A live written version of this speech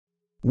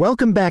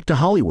Welcome back to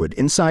Hollywood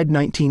inside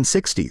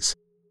 1960s.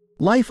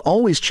 Life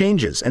always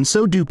changes, and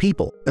so do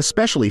people,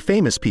 especially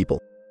famous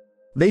people.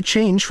 They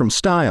change from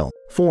style,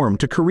 form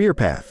to career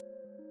path.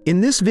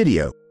 In this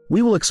video,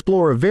 we will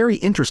explore a very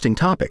interesting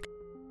topic: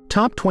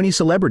 top 20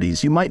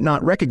 celebrities you might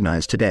not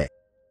recognize today.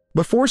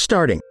 Before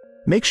starting,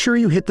 make sure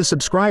you hit the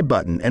subscribe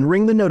button and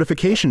ring the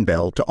notification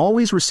bell to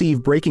always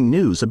receive breaking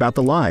news about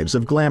the lives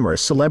of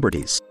glamorous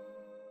celebrities.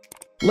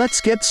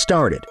 Let's get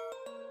started.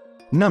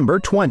 Number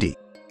 20.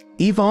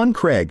 Yvonne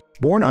Craig,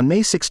 born on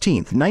May 16,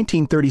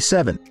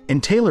 1937,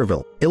 in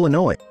Taylorville,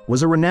 Illinois,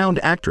 was a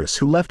renowned actress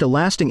who left a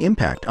lasting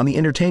impact on the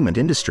entertainment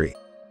industry.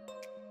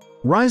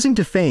 Rising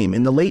to fame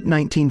in the late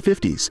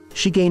 1950s,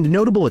 she gained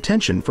notable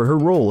attention for her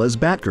role as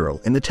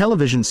Batgirl in the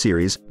television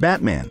series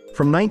Batman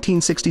from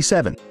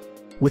 1967.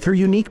 With her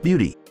unique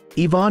beauty,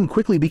 Yvonne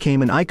quickly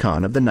became an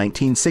icon of the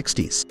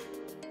 1960s.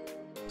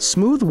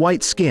 Smooth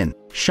white skin,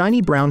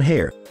 shiny brown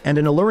hair, and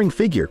an alluring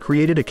figure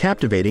created a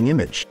captivating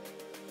image.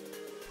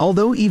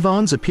 Although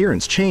Yvonne's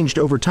appearance changed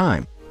over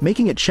time,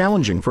 making it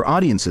challenging for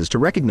audiences to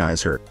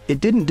recognize her, it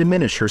didn't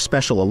diminish her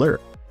special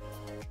allure.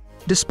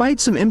 Despite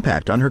some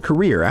impact on her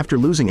career after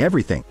losing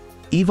everything,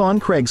 Yvonne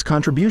Craig's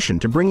contribution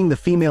to bringing the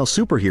female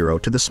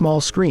superhero to the small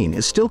screen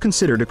is still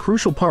considered a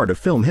crucial part of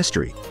film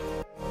history.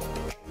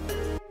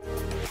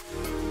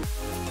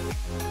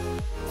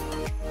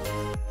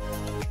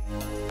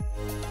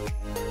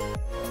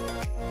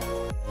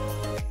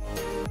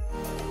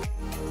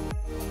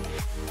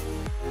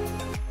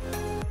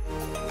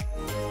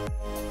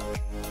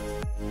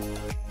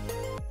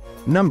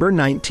 Number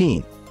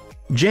 19.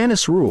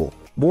 Janice Rule,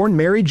 born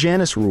Mary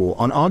Janice Rule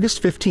on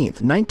August 15,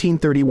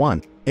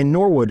 1931, in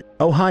Norwood,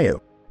 Ohio,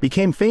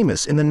 became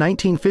famous in the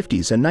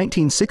 1950s and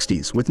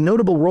 1960s with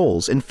notable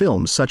roles in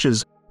films such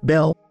as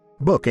Belle,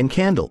 Book and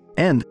Candle,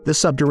 and The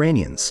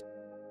Subterraneans.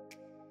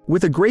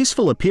 With a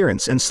graceful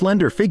appearance and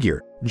slender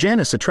figure,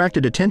 Janice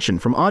attracted attention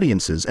from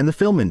audiences and the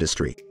film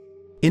industry.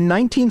 In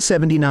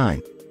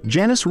 1979,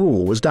 Janice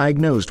Rule was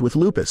diagnosed with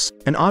lupus,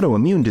 an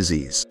autoimmune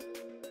disease.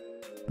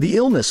 The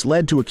illness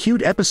led to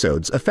acute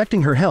episodes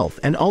affecting her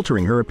health and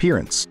altering her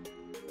appearance.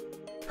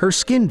 Her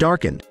skin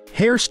darkened,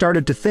 hair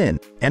started to thin,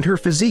 and her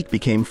physique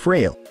became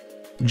frail.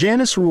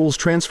 Janice Rule's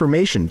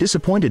transformation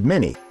disappointed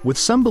many, with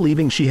some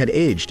believing she had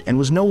aged and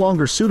was no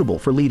longer suitable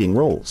for leading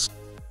roles.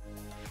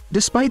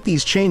 Despite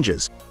these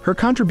changes, her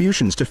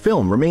contributions to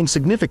film remained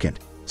significant,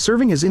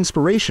 serving as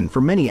inspiration for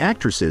many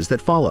actresses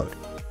that followed.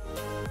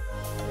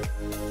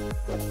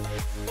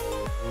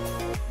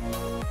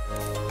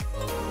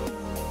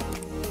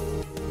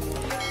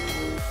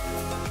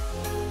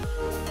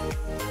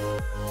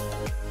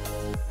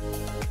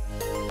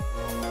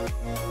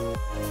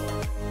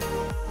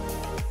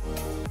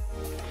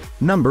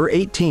 Number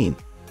 18.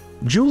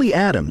 Julie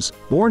Adams,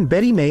 born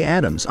Betty Mae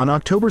Adams on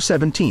October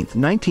 17,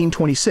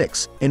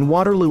 1926, in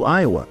Waterloo,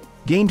 Iowa,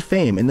 gained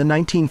fame in the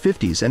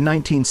 1950s and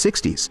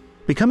 1960s,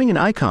 becoming an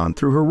icon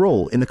through her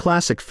role in the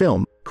classic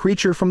film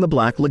Creature from the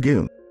Black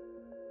Lagoon.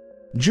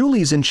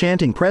 Julie's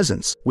enchanting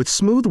presence, with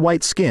smooth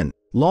white skin,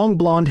 long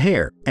blonde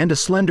hair, and a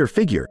slender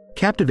figure,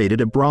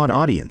 captivated a broad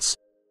audience.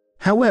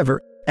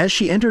 However, as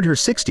she entered her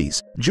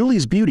 60s,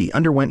 Julie's beauty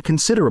underwent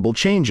considerable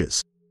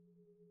changes.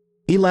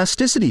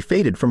 Elasticity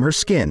faded from her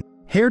skin,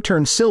 hair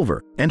turned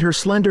silver, and her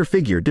slender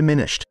figure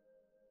diminished.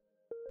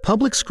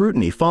 Public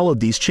scrutiny followed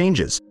these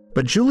changes,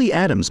 but Julie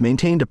Adams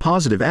maintained a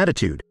positive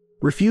attitude,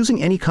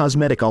 refusing any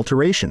cosmetic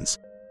alterations.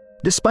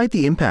 Despite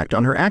the impact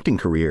on her acting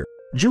career,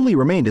 Julie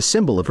remained a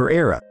symbol of her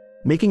era,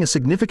 making a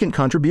significant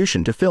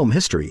contribution to film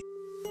history.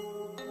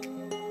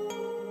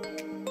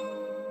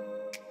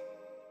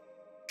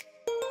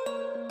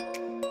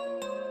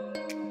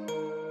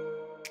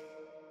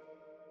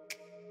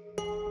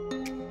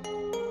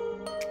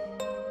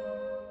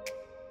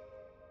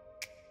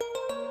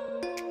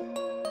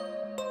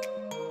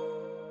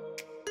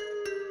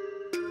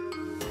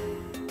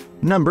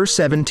 Number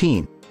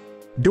 17.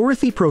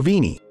 Dorothy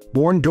Provini,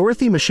 born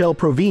Dorothy Michelle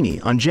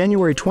Provini on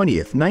January 20,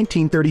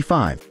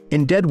 1935,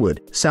 in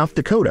Deadwood, South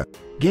Dakota,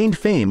 gained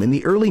fame in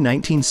the early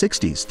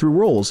 1960s through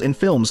roles in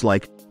films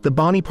like The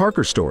Bonnie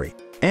Parker Story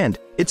and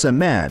It's a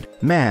Mad,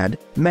 Mad,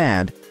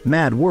 Mad,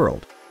 Mad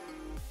World.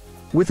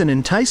 With an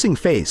enticing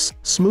face,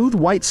 smooth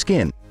white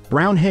skin,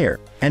 brown hair,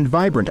 and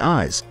vibrant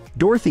eyes,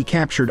 Dorothy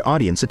captured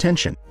audience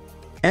attention.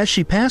 As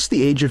she passed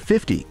the age of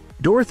 50,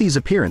 Dorothy's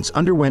appearance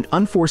underwent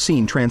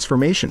unforeseen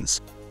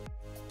transformations.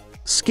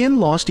 Skin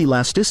lost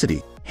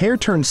elasticity, hair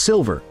turned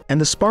silver, and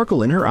the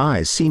sparkle in her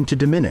eyes seemed to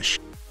diminish.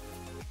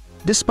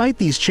 Despite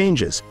these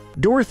changes,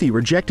 Dorothy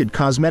rejected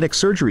cosmetic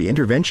surgery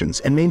interventions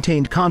and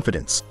maintained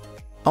confidence.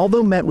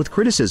 Although met with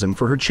criticism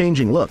for her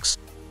changing looks,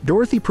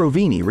 Dorothy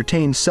Provini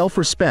retained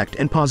self-respect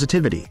and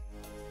positivity.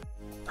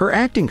 Her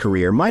acting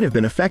career might have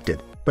been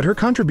affected, but her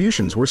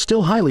contributions were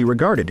still highly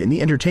regarded in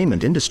the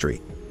entertainment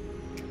industry.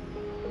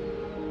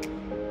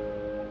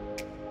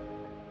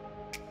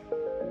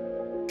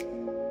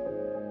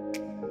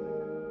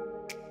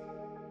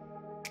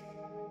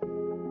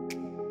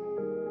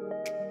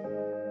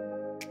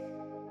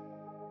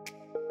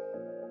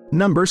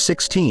 Number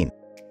 16.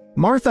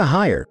 Martha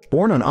Heyer,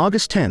 born on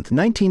August 10,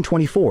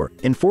 1924,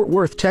 in Fort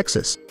Worth,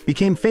 Texas,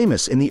 became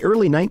famous in the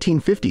early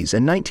 1950s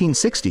and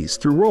 1960s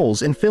through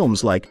roles in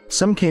films like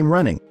Some Came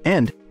Running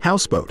and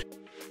Houseboat.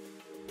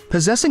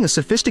 Possessing a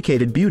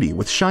sophisticated beauty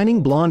with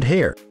shining blonde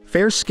hair,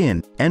 fair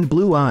skin, and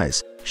blue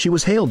eyes, she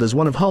was hailed as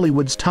one of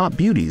Hollywood's top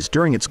beauties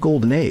during its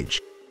golden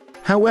age.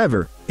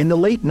 However, in the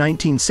late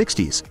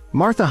 1960s,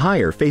 Martha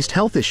Heyer faced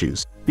health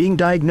issues, being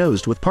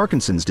diagnosed with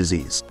Parkinson's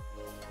disease.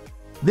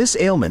 This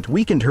ailment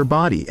weakened her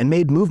body and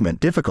made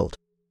movement difficult.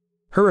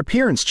 Her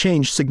appearance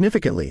changed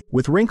significantly,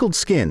 with wrinkled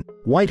skin,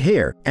 white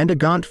hair, and a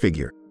gaunt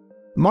figure.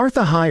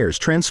 Martha Heyer's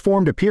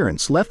transformed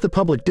appearance left the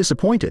public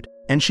disappointed,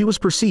 and she was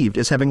perceived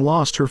as having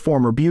lost her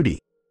former beauty.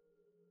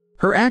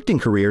 Her acting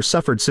career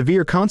suffered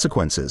severe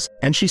consequences,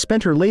 and she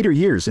spent her later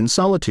years in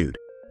solitude,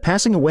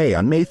 passing away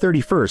on May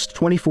 31,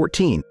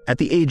 2014, at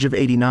the age of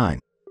 89.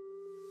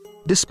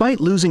 Despite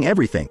losing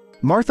everything,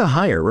 Martha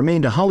Heyer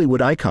remained a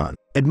Hollywood icon,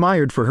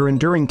 admired for her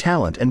enduring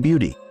talent and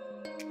beauty.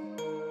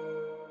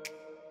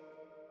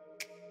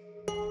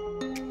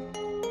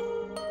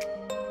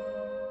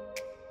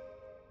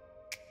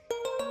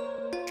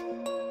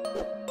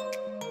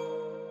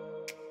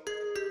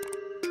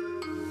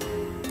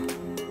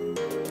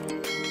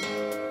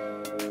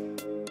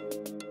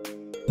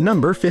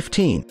 Number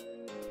 15.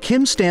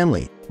 Kim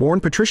Stanley,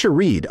 born Patricia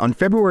Reed on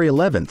February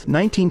 11,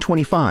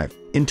 1925,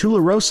 in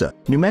Tularosa,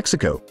 New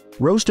Mexico,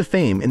 rose to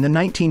fame in the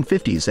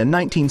 1950s and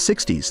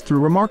 1960s through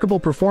remarkable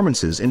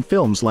performances in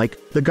films like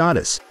The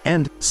Goddess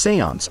and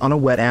Seance on a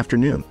Wet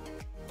Afternoon.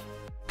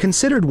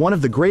 Considered one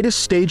of the greatest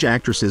stage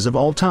actresses of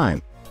all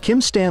time,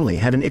 Kim Stanley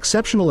had an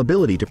exceptional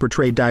ability to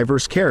portray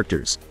diverse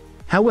characters.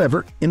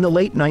 However, in the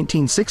late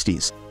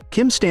 1960s,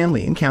 Kim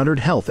Stanley encountered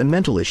health and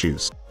mental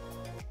issues.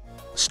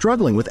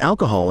 Struggling with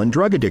alcohol and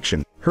drug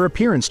addiction, her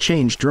appearance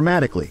changed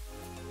dramatically.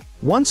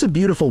 Once a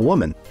beautiful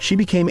woman, she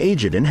became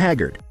aged and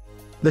haggard.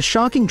 The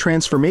shocking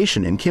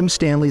transformation in Kim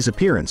Stanley's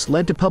appearance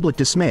led to public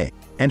dismay,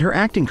 and her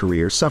acting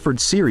career suffered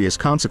serious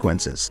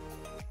consequences.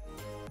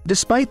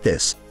 Despite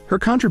this, her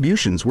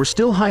contributions were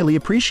still highly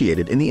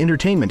appreciated in the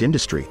entertainment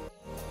industry.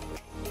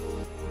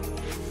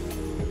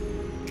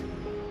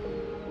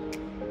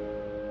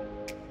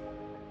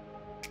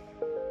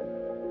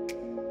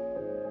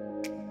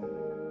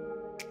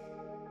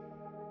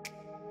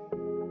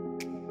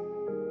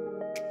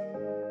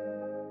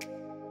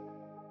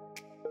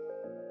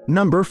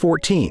 Number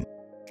 14.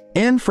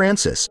 Anne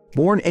Francis,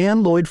 born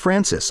Anne Lloyd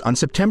Francis on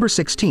September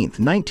 16,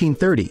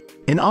 1930,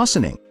 in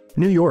Ossining,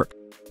 New York,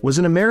 was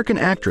an American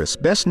actress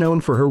best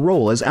known for her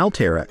role as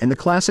Altera in the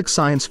classic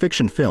science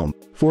fiction film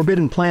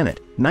Forbidden Planet,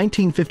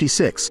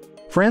 1956.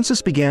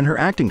 Francis began her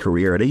acting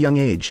career at a young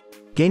age,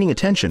 gaining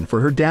attention for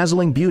her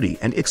dazzling beauty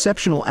and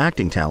exceptional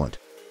acting talent.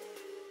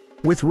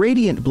 With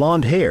radiant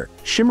blonde hair,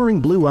 shimmering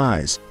blue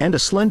eyes, and a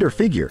slender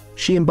figure,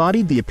 she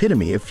embodied the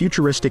epitome of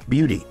futuristic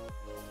beauty.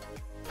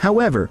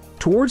 However,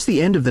 towards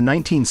the end of the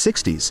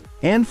 1960s,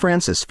 Anne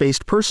Francis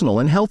faced personal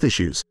and health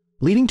issues,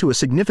 leading to a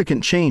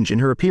significant change in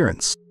her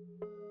appearance.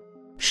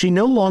 She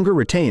no longer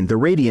retained the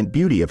radiant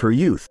beauty of her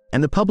youth,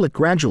 and the public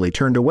gradually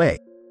turned away.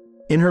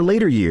 In her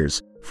later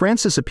years,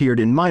 Francis appeared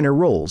in minor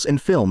roles in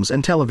films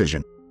and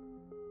television.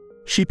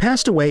 She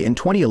passed away in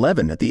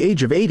 2011 at the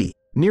age of 80,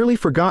 nearly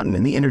forgotten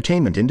in the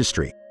entertainment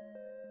industry.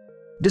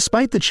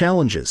 Despite the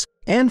challenges,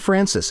 Anne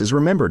Francis is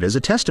remembered as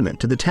a testament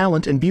to the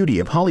talent and beauty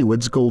of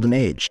Hollywood's golden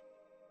age.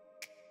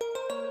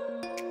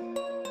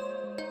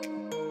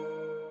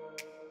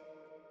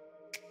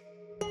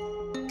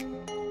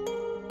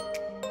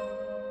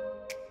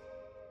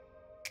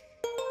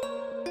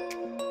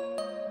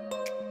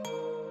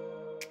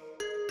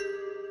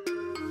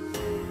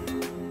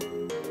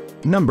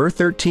 Number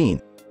 13.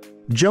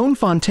 Joan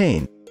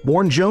Fontaine,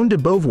 born Joan de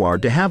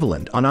Beauvoir de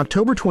Havilland on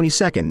October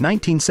 22,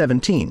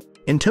 1917,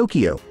 in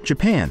Tokyo,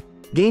 Japan,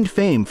 gained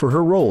fame for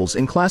her roles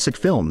in classic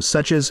films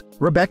such as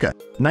Rebecca,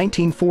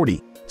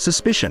 1940,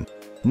 Suspicion,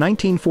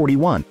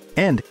 1941,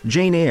 and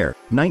Jane Eyre,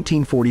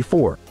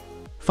 1944.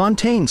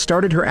 Fontaine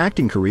started her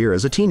acting career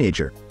as a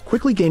teenager,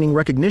 quickly gaining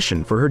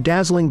recognition for her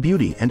dazzling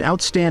beauty and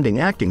outstanding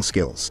acting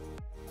skills.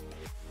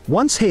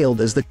 Once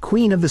hailed as the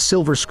Queen of the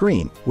Silver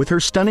Screen, with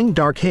her stunning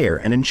dark hair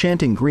and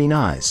enchanting green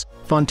eyes,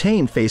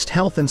 Fontaine faced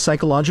health and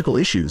psychological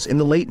issues in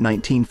the late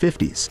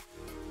 1950s.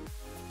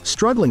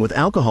 Struggling with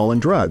alcohol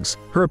and drugs,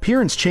 her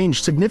appearance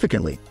changed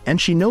significantly, and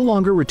she no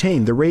longer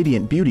retained the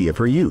radiant beauty of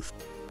her youth.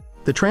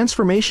 The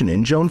transformation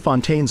in Joan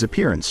Fontaine's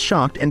appearance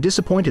shocked and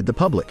disappointed the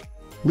public,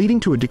 leading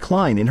to a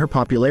decline in her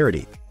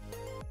popularity.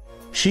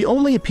 She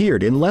only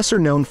appeared in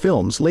lesser-known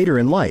films later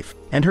in life,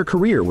 and her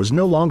career was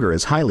no longer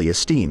as highly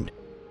esteemed.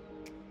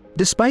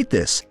 Despite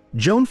this,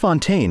 Joan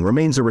Fontaine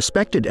remains a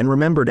respected and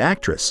remembered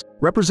actress,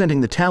 representing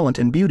the talent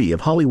and beauty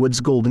of Hollywood's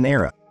golden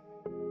era.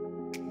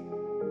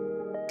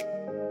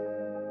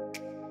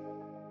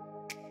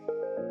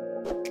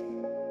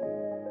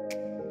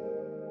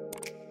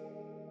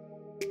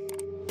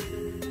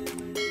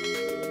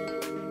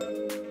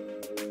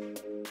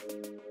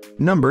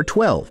 Number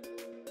 12.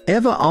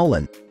 Eva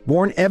Allen,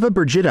 born Eva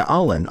Birgitta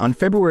Ahlén on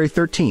February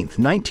 13,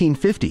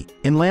 1950,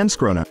 in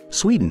Landskrona,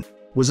 Sweden,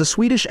 was a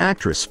Swedish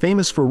actress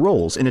famous for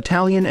roles in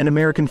Italian and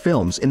American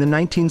films in the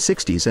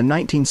 1960s and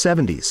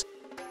 1970s.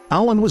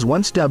 Ahlén was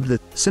once dubbed the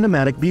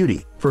cinematic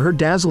beauty for her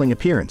dazzling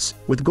appearance,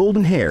 with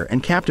golden hair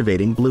and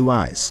captivating blue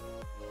eyes.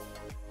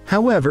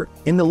 However,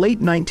 in the late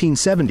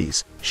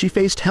 1970s, she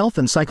faced health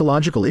and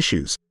psychological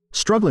issues,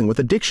 struggling with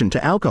addiction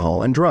to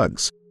alcohol and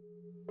drugs.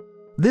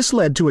 This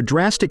led to a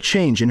drastic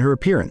change in her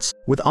appearance,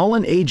 with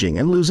Ahlén aging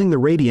and losing the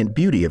radiant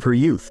beauty of her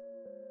youth.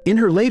 In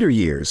her later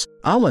years,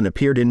 Ahlén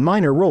appeared in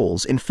minor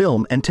roles in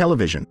film and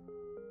television.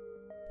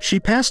 She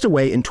passed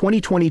away in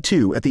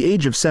 2022 at the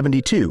age of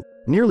 72,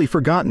 nearly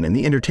forgotten in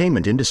the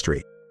entertainment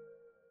industry.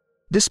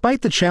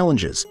 Despite the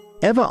challenges,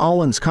 Eva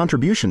Ahlén's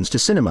contributions to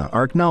cinema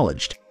are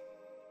acknowledged.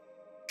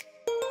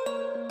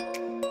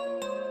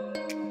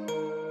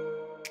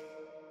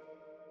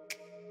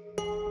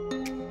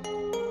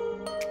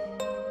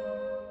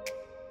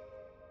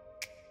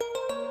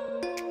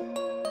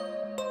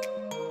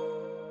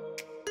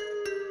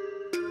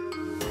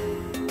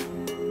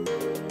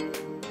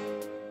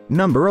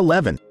 Number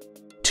 11.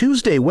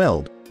 Tuesday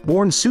Weld,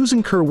 born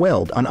Susan Kerr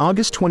Weld on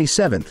August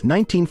 27,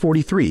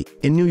 1943,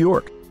 in New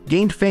York,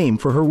 gained fame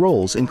for her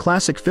roles in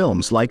classic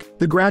films like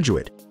The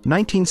Graduate,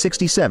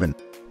 1967,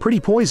 Pretty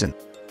Poison,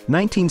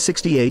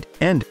 1968,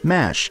 and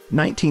MASH,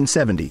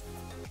 1970.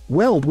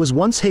 Weld was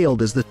once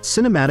hailed as the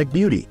cinematic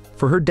beauty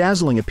for her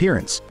dazzling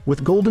appearance,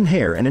 with golden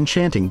hair and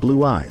enchanting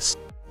blue eyes.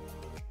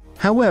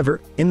 However,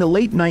 in the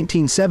late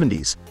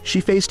 1970s, she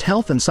faced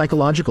health and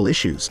psychological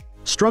issues,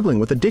 struggling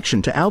with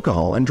addiction to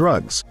alcohol and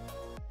drugs.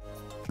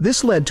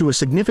 This led to a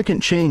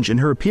significant change in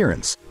her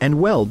appearance, and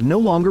Weld no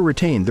longer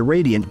retained the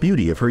radiant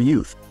beauty of her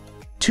youth.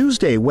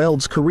 Tuesday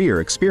Weld's career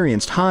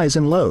experienced highs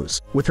and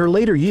lows, with her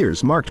later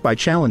years marked by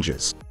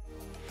challenges.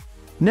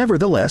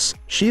 Nevertheless,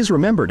 she is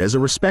remembered as a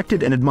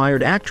respected and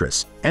admired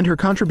actress, and her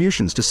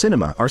contributions to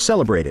cinema are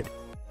celebrated.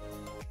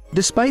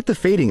 Despite the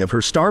fading of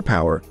her star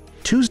power,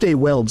 Tuesday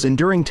Weld's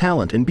enduring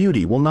talent and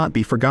beauty will not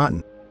be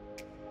forgotten.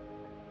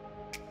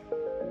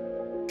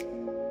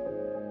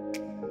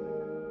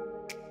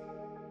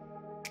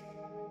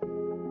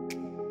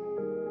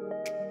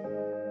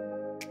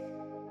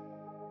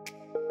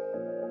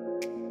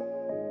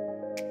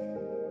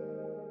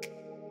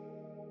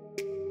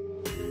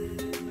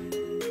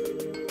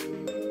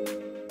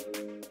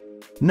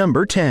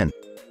 Number 10.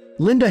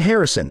 Linda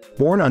Harrison,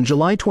 born on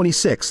July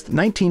 26,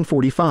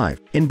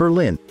 1945, in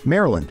Berlin,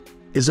 Maryland,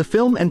 is a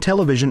film and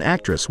television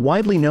actress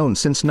widely known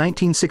since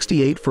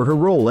 1968 for her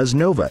role as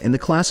Nova in the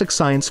classic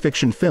science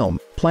fiction film,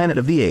 Planet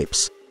of the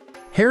Apes.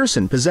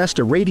 Harrison possessed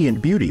a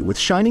radiant beauty with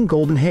shining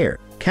golden hair,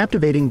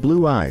 captivating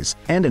blue eyes,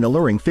 and an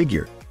alluring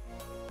figure.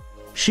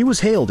 She was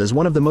hailed as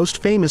one of the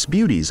most famous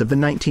beauties of the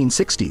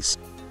 1960s.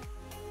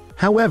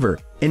 However,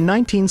 in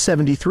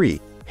 1973,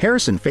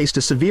 Harrison faced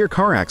a severe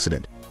car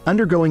accident,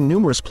 undergoing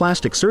numerous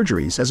plastic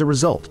surgeries as a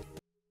result.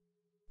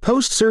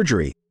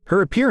 Post-surgery,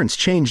 her appearance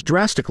changed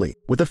drastically,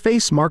 with a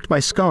face marked by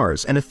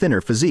scars and a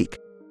thinner physique.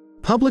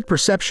 Public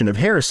perception of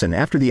Harrison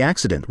after the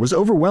accident was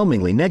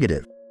overwhelmingly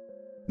negative.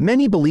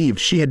 Many believed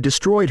she had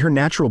destroyed her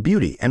natural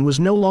beauty and was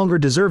no longer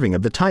deserving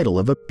of the title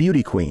of a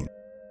beauty queen.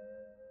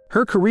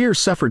 Her career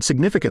suffered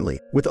significantly,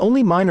 with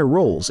only minor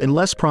roles in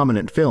less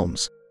prominent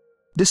films.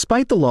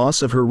 Despite the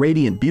loss of her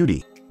radiant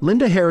beauty,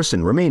 Linda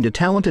Harrison remained a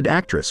talented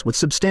actress with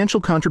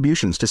substantial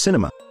contributions to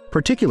cinema,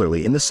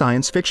 particularly in the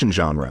science fiction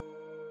genre.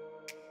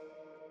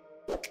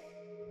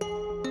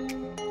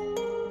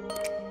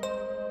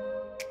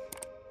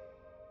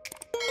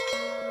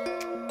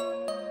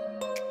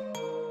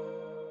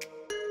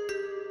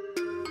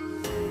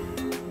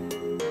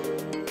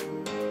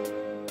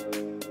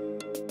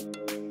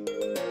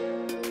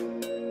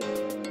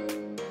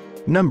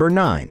 Number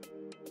 9.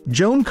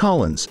 Joan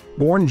Collins,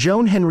 born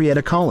Joan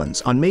Henrietta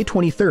Collins on May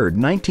 23,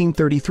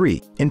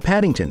 1933, in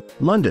Paddington,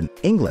 London,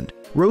 England,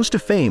 rose to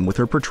fame with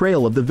her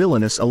portrayal of the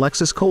villainous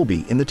Alexis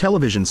Colby in the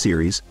television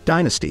series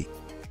Dynasty.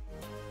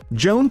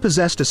 Joan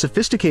possessed a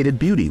sophisticated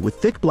beauty with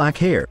thick black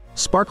hair,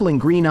 sparkling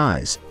green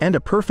eyes, and a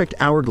perfect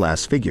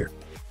hourglass figure.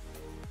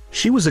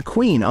 She was a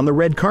queen on the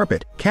red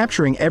carpet,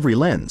 capturing every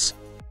lens.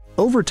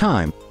 Over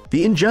time,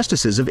 the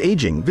injustices of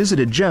aging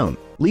visited Joan,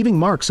 leaving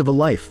marks of a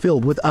life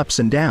filled with ups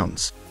and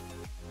downs.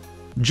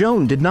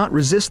 Joan did not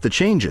resist the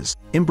changes,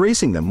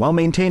 embracing them while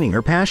maintaining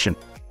her passion.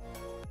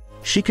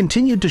 She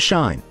continued to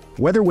shine,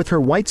 whether with her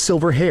white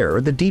silver hair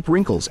or the deep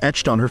wrinkles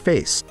etched on her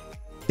face.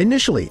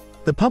 Initially,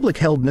 the public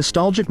held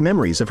nostalgic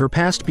memories of her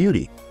past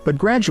beauty, but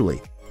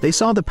gradually, they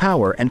saw the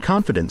power and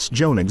confidence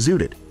Joan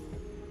exuded.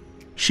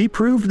 She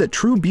proved that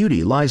true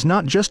beauty lies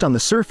not just on the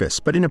surface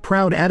but in a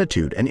proud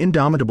attitude and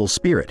indomitable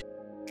spirit.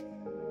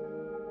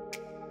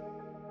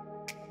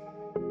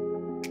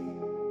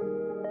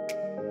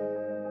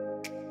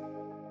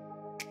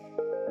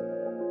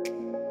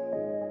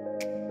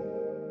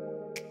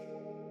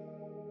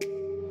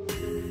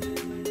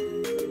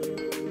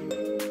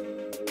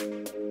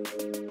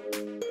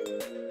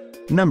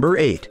 Number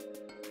 8.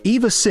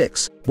 Eva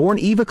Six, born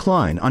Eva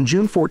Klein on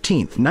June 14,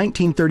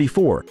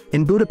 1934,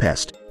 in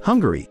Budapest,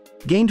 Hungary,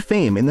 gained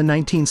fame in the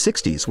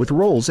 1960s with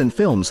roles in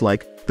films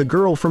like The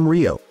Girl from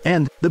Rio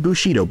and The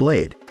Bushido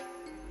Blade.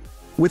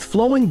 With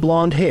flowing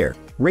blonde hair,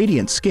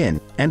 radiant skin,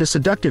 and a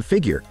seductive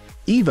figure,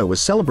 Eva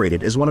was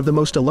celebrated as one of the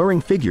most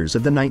alluring figures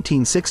of the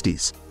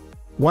 1960s.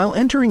 While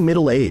entering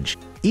middle age,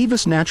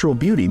 Eva's natural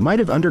beauty might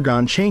have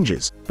undergone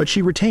changes, but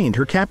she retained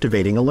her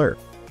captivating allure.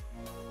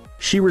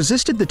 She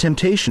resisted the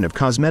temptation of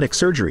cosmetic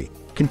surgery,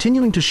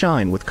 continuing to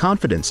shine with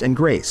confidence and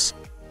grace.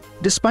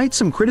 Despite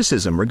some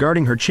criticism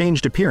regarding her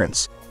changed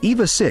appearance,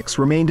 Eva 6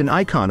 remained an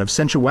icon of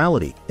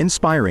sensuality,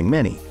 inspiring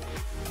many.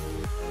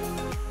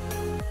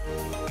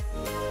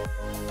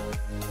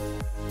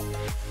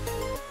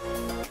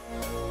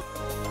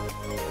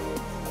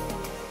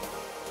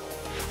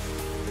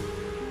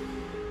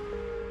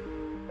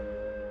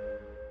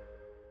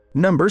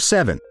 Number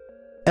 7.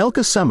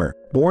 Elke Sommer,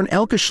 born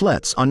Elke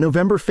Schletz on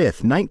November 5,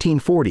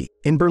 1940,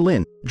 in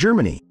Berlin,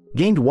 Germany,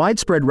 gained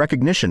widespread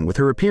recognition with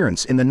her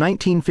appearance in the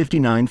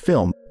 1959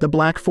 film The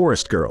Black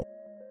Forest Girl.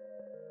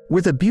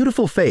 With a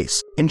beautiful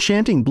face,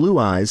 enchanting blue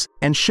eyes,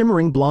 and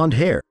shimmering blonde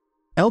hair,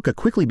 Elke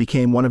quickly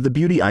became one of the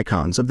beauty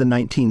icons of the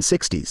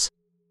 1960s.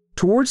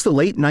 Towards the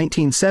late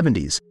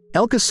 1970s,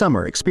 Elke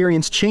Sommer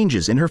experienced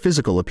changes in her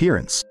physical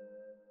appearance.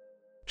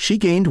 She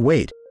gained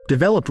weight,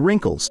 developed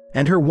wrinkles,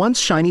 and her once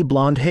shiny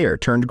blonde hair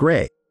turned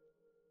gray.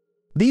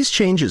 These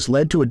changes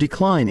led to a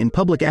decline in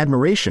public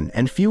admiration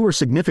and fewer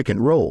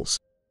significant roles.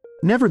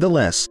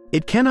 Nevertheless,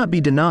 it cannot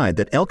be denied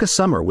that Elke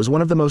Sommer was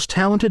one of the most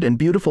talented and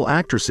beautiful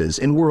actresses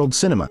in world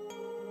cinema.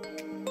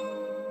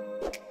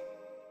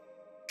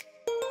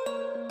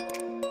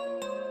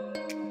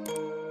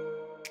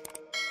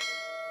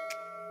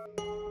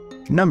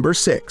 Number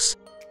 6.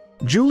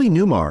 Julie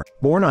Newmar,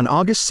 born on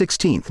August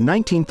 16,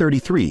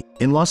 1933,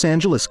 in Los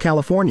Angeles,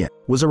 California,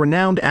 was a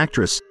renowned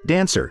actress,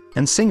 dancer,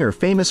 and singer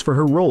famous for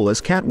her role as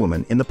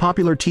Catwoman in the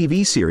popular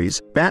TV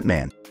series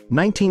Batman,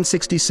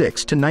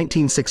 1966 to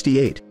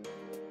 1968.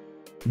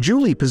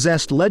 Julie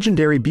possessed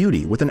legendary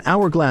beauty with an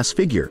hourglass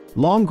figure,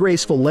 long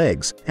graceful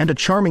legs, and a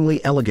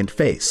charmingly elegant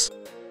face.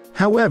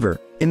 However,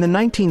 in the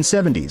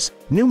 1970s,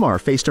 Newmar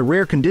faced a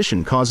rare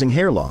condition causing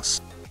hair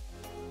loss.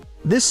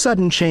 This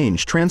sudden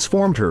change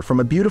transformed her from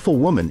a beautiful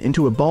woman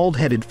into a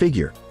bald-headed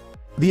figure.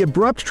 The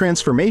abrupt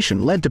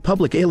transformation led to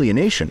public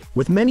alienation,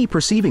 with many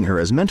perceiving her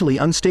as mentally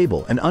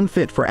unstable and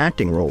unfit for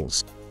acting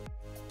roles.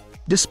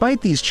 Despite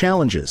these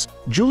challenges,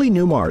 Julie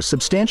Newmar's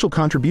substantial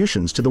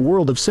contributions to the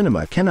world of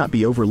cinema cannot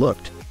be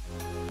overlooked.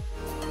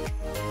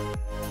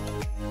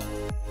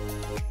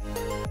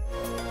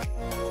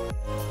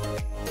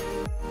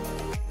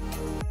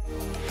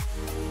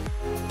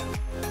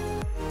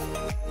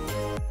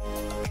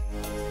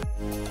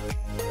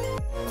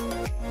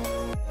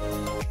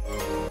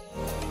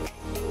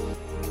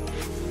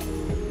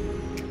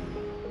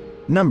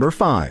 Number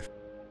 5.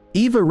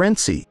 Eva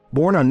Renzi,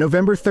 born on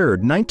November 3,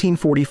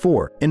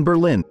 1944, in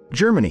Berlin,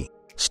 Germany,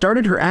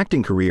 started her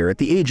acting career at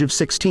the age of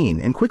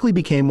 16 and quickly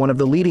became one of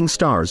the leading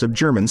stars of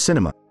German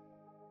cinema.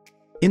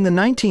 In the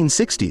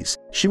 1960s,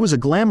 she was a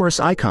glamorous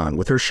icon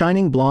with her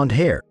shining blonde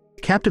hair,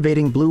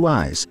 captivating blue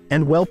eyes,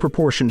 and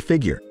well-proportioned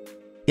figure.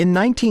 In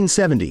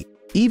 1970,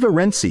 Eva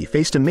Renzi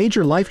faced a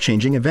major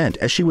life-changing event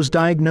as she was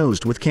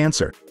diagnosed with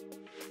cancer.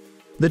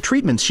 The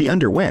treatments she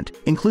underwent,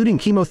 including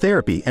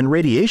chemotherapy and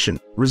radiation,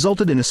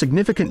 resulted in a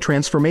significant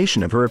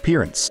transformation of her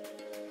appearance.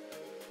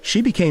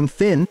 She became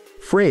thin,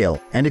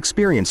 frail, and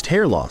experienced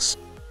hair loss.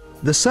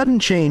 The sudden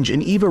change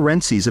in Eva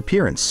Renzi's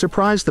appearance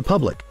surprised the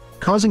public,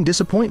 causing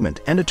disappointment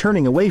and a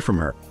turning away from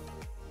her.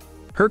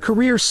 Her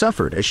career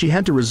suffered as she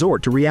had to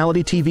resort to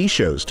reality TV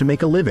shows to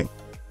make a living.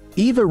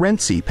 Eva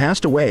Renzi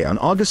passed away on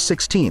August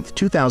 16,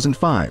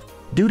 2005,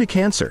 due to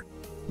cancer,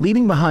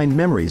 leaving behind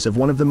memories of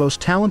one of the most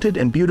talented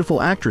and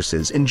beautiful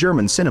actresses in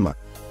German cinema.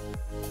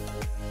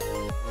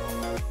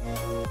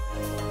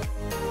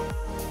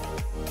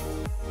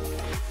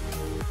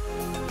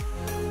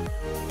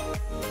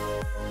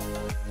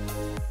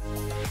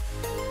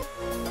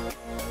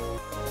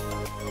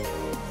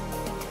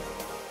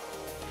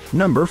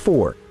 Number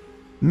 4.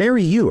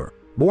 Mary Ewer,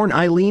 born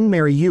Eileen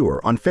Mary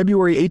Ewer on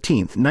February 18,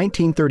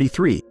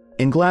 1933,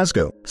 in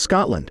Glasgow,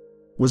 Scotland,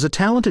 was a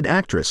talented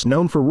actress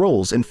known for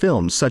roles in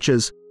films such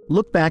as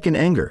Look Back in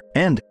Anger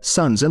and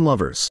Sons and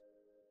Lovers.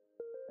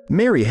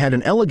 Mary had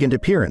an elegant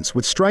appearance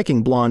with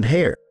striking blonde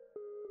hair.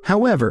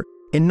 However,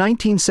 in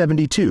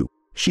 1972,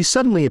 she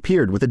suddenly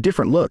appeared with a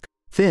different look,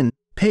 thin,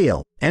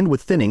 pale, and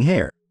with thinning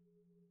hair.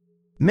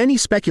 Many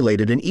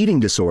speculated an eating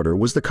disorder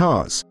was the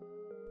cause.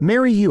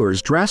 Mary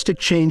Ewer's drastic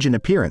change in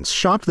appearance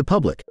shocked the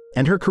public,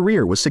 and her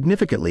career was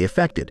significantly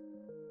affected.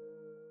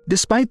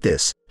 Despite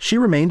this, she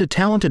remained a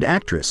talented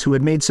actress who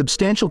had made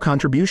substantial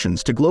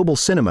contributions to global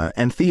cinema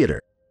and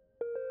theater.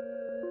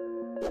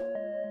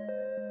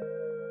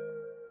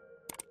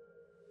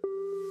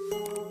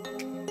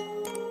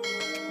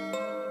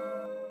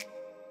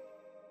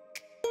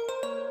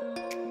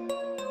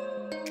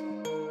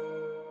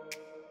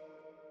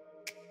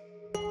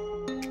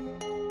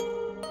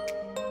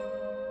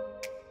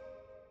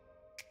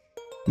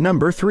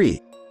 Number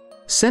 3.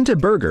 Senta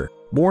Berger,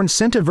 born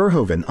Senta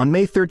Verhoeven on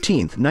May 13,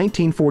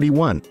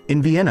 1941,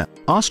 in Vienna,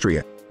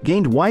 Austria,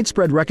 gained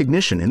widespread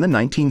recognition in the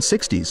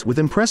 1960s with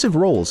impressive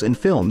roles in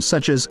films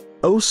such as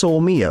O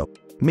Sole Mio,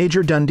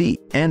 Major Dundee,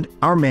 and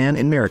Our Man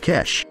in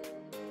Marrakesh.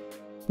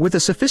 With a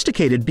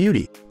sophisticated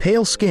beauty,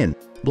 pale skin,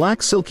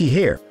 black silky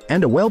hair,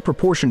 and a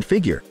well-proportioned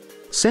figure,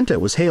 Senta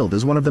was hailed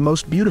as one of the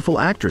most beautiful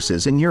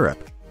actresses in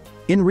Europe.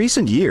 In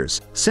recent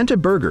years, Senta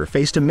Berger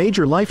faced a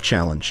major life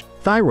challenge,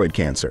 thyroid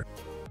cancer.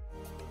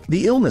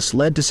 The illness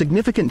led to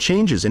significant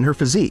changes in her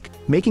physique,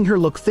 making her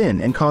look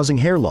thin and causing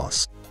hair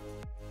loss.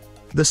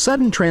 The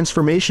sudden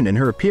transformation in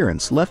her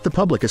appearance left the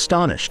public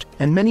astonished,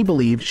 and many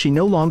believed she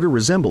no longer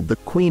resembled the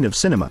Queen of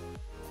Cinema.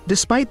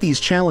 Despite these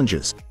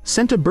challenges,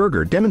 Senta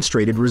Berger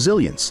demonstrated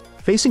resilience,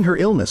 facing her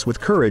illness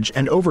with courage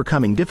and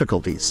overcoming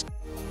difficulties.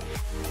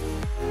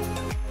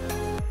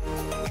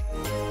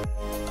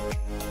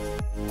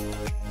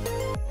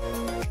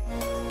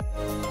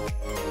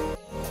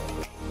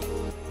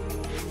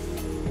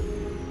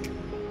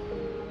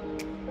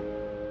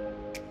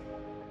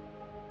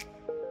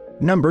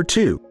 Number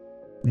 2.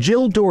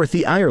 Jill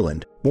Dorothy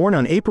Ireland, born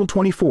on April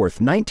 24,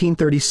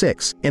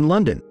 1936, in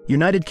London,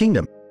 United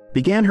Kingdom,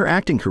 began her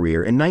acting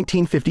career in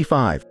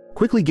 1955,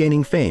 quickly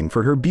gaining fame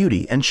for her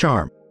beauty and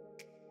charm.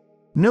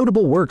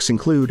 Notable works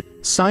include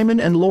Simon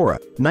and Laura,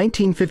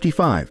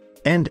 1955,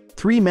 and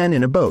Three Men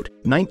in a Boat,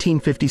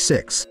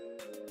 1956.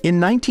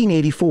 In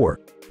 1984,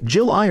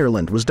 Jill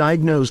Ireland was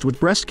diagnosed with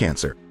breast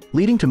cancer,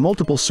 leading to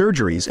multiple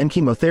surgeries and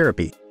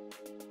chemotherapy.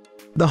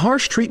 The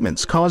harsh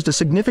treatments caused a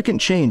significant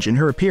change in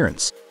her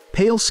appearance: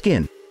 pale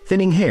skin,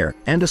 thinning hair,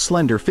 and a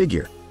slender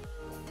figure.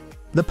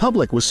 The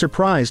public was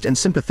surprised and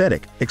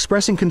sympathetic,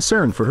 expressing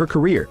concern for her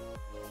career.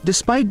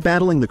 Despite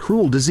battling the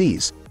cruel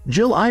disease,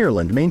 Jill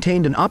Ireland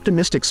maintained an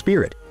optimistic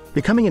spirit,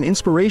 becoming an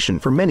inspiration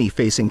for many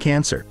facing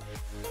cancer.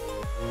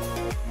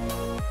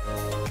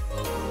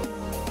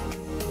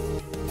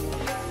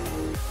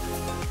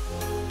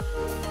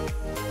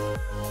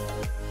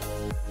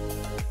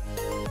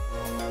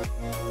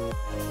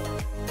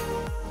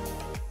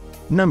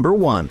 Number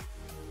 1.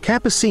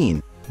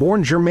 Capucine,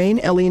 born Germaine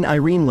Hélène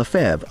Irene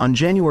Lefebvre on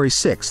January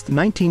 6,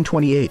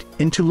 1928,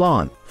 in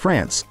Toulon,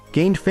 France,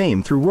 gained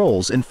fame through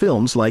roles in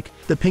films like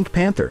The Pink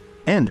Panther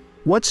and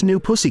What's New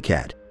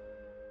Pussycat.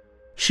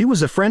 She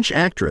was a French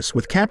actress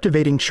with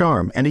captivating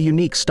charm and a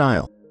unique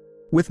style.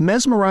 With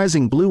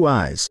mesmerizing blue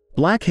eyes,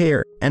 black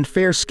hair, and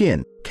fair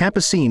skin,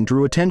 Capucine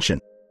drew attention.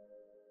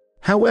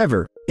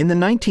 However, in the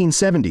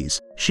 1970s,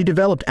 she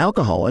developed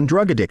alcohol and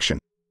drug addiction.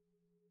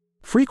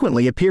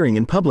 Frequently appearing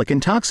in public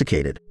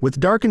intoxicated, with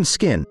darkened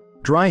skin,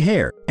 dry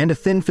hair, and a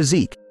thin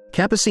physique,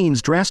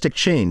 Capucine's drastic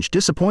change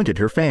disappointed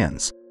her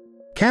fans.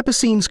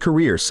 Capucine's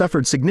career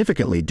suffered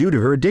significantly due to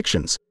her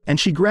addictions, and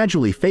she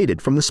gradually faded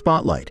from the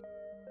spotlight.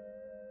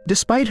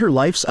 Despite her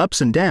life's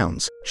ups and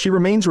downs, she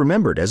remains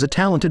remembered as a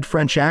talented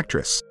French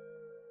actress.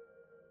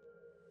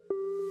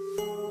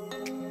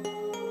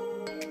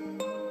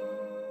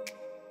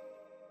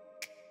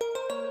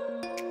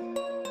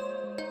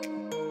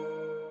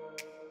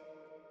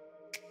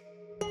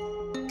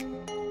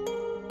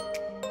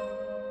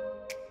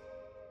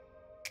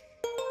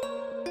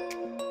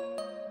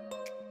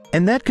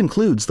 And that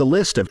concludes the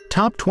list of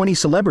top 20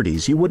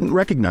 celebrities you wouldn't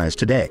recognize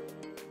today.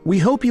 We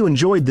hope you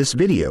enjoyed this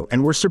video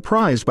and were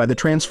surprised by the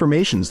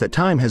transformations that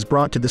time has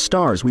brought to the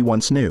stars we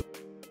once knew.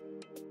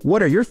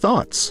 What are your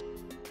thoughts?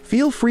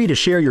 Feel free to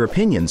share your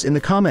opinions in the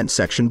comments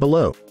section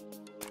below.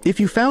 If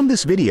you found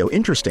this video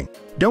interesting,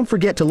 don't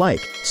forget to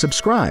like,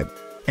 subscribe,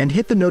 and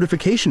hit the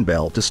notification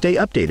bell to stay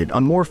updated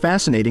on more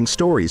fascinating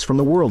stories from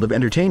the world of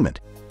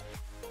entertainment.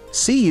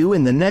 See you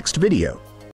in the next video.